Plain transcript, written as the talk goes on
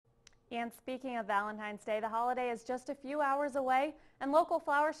And speaking of Valentine's Day, the holiday is just a few hours away, and local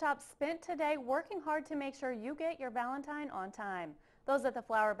flower shops spent today working hard to make sure you get your Valentine on time. Those at the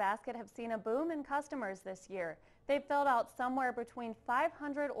Flower Basket have seen a boom in customers this year. They've filled out somewhere between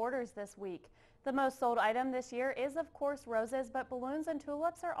 500 orders this week. The most sold item this year is, of course, roses, but balloons and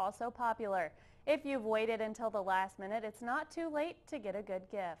tulips are also popular. If you've waited until the last minute, it's not too late to get a good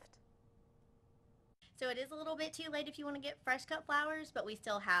gift. So it is a little bit too late if you want to get fresh cut flowers, but we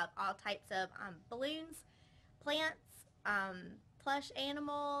still have all types of balloons, plants, plush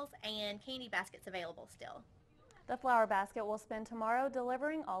animals, and candy baskets available still. The Flower Basket will spend tomorrow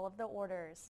delivering all of the orders.